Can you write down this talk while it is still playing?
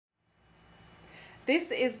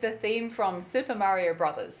This is the theme from Super Mario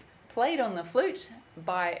Brothers, played on the flute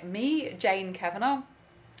by me, Jane Cavanagh,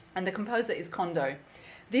 and the composer is Kondo.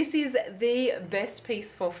 This is the best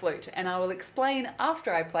piece for flute, and I will explain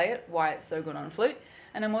after I play it why it's so good on flute,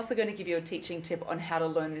 and I'm also going to give you a teaching tip on how to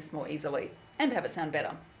learn this more easily and have it sound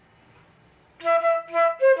better.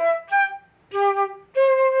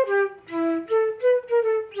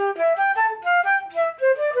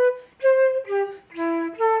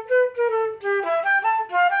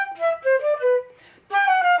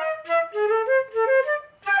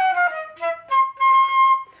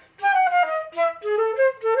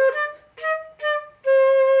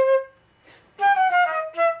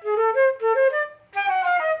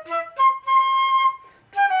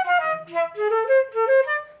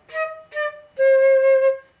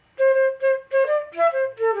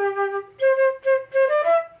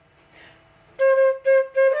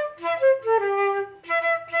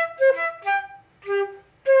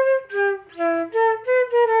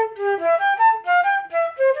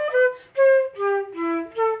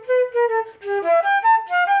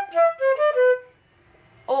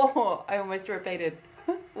 Oh, I almost repeated.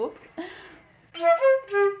 Whoops.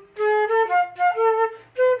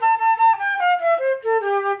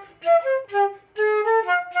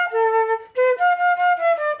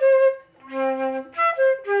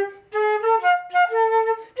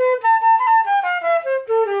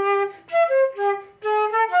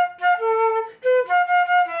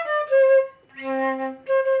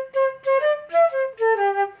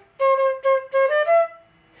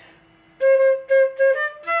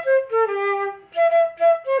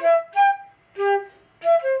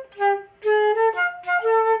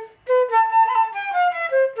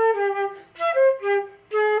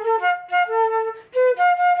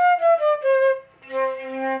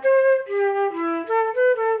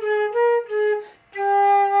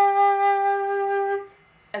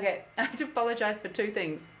 Okay, I have to apologise for two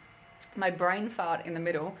things. My brain fart in the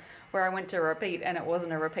middle where I went to repeat and it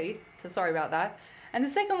wasn't a repeat, so sorry about that. And the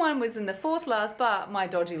second one was in the fourth last bar, my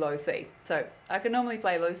dodgy low C. So I can normally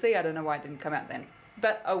play low C, I don't know why it didn't come out then.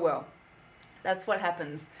 But oh well, that's what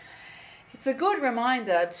happens. It's a good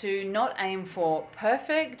reminder to not aim for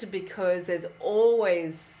perfect because there's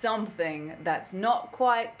always something that's not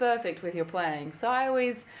quite perfect with your playing. So I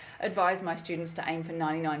always advise my students to aim for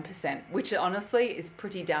 99%, which honestly is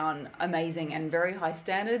pretty darn amazing and very high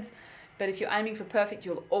standards. But if you're aiming for perfect,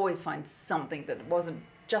 you'll always find something that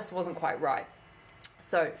just wasn't quite right.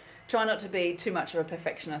 So try not to be too much of a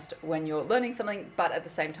perfectionist when you're learning something, but at the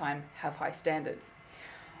same time have high standards.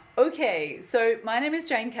 Okay, so my name is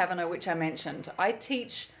Jane Cavanagh, which I mentioned. I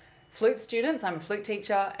teach flute students, I'm a flute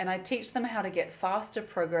teacher, and I teach them how to get faster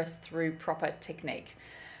progress through proper technique.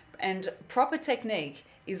 And proper technique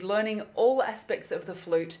is learning all aspects of the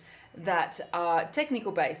flute that are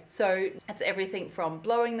technical based. So it's everything from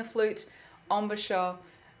blowing the flute, embouchure,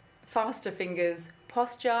 faster fingers,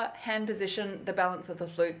 posture, hand position, the balance of the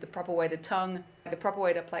flute, the proper way to tongue, the proper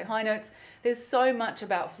way to play high notes. There's so much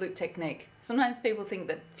about flute technique. Sometimes people think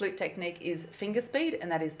that flute technique is finger speed, and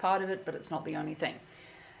that is part of it, but it's not the only thing.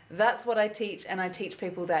 That's what I teach, and I teach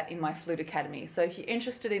people that in my Flute Academy. So if you're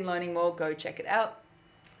interested in learning more, go check it out.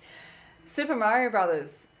 Super Mario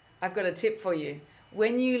Brothers, I've got a tip for you.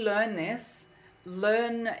 When you learn this,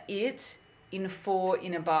 learn it in 4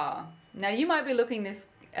 in a bar. Now you might be looking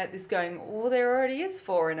at this going, oh, there already is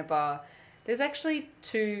 4 in a bar. There's actually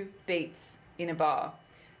 2 beats in a bar.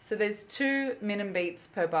 So there's 2 minim beats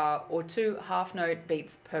per bar or 2 half note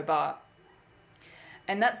beats per bar.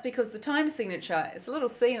 And that's because the time signature is a little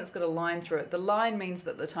C and it's got a line through it. The line means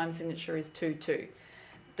that the time signature is 2-2.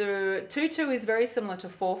 The 2-2 is very similar to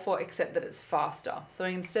 4-4 except that it's faster. So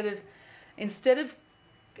instead of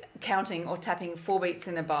counting or tapping 4 beats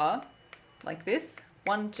in a bar like this,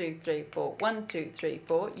 1, 2, 3, 4, 1, 2, 3,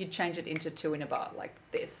 4, you change it into 2 in a bar like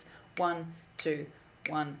this. 1, 2,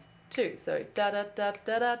 1, 2. So da da da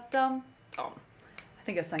da da dum dum. I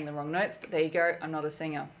think I sang the wrong notes, but there you go. I'm not a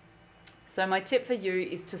singer. So my tip for you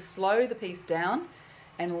is to slow the piece down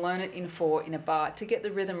and learn it in 4 in a bar to get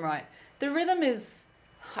the rhythm right. The rhythm is,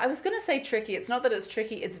 I was going to say tricky. It's not that it's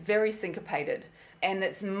tricky. It's very syncopated. And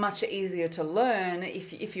it's much easier to learn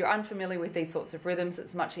if you're unfamiliar with these sorts of rhythms.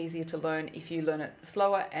 It's much easier to learn if you learn it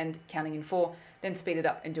slower and counting in 4, then speed it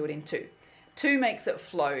up and do it in 2. 2 makes it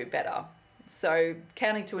flow better. So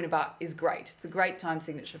counting 2 in a bar is great. It's a great time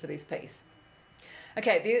signature for this piece.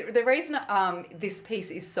 Okay, the reason this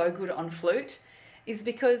piece is so good on flute is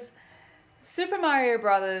because Super Mario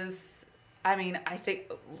Brothers, I mean, I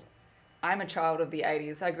think I'm a child of the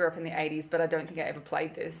 80s. I grew up in the 80s, but I don't think I ever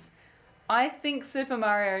played this. I think Super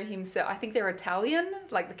Mario himself, I think they're Italian,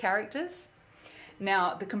 like the characters.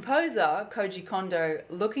 Now, the composer, Koji Kondo,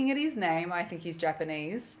 looking at his name, I think he's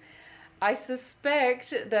Japanese. I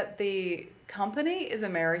suspect that the company is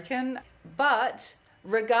American, but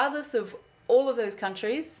regardless of all of those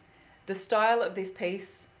countries, the style of this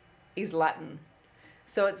piece is Latin.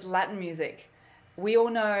 So it's Latin music. We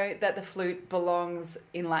all know that the flute belongs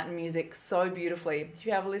in Latin music so beautifully. If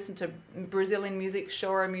you have a listen to Brazilian music,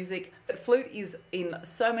 choro music, but flute is in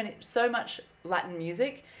so much Latin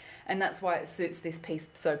music, and that's why it suits this piece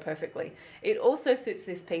so perfectly. It also suits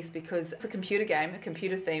this piece because it's a computer game, a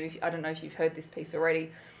computer theme. I don't know if you've heard this piece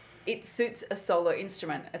already. It suits a solo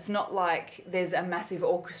instrument. It's not like there's a massive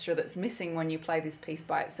orchestra that's missing when you play this piece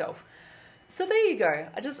by itself. So there you go.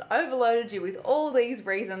 I just overloaded you with all these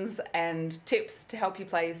reasons and tips to help you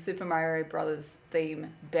play Super Mario Brothers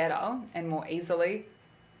theme better and more easily.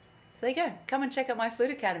 So there you go. Come and check out my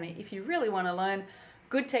Flute Academy if you really want to learn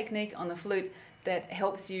good technique on the flute that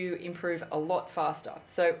helps you improve a lot faster.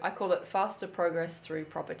 So I call it faster progress through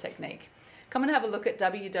proper technique. Come and have a look at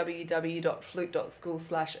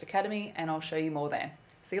www.flute.school/academy and I'll show you more there.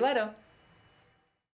 See you later.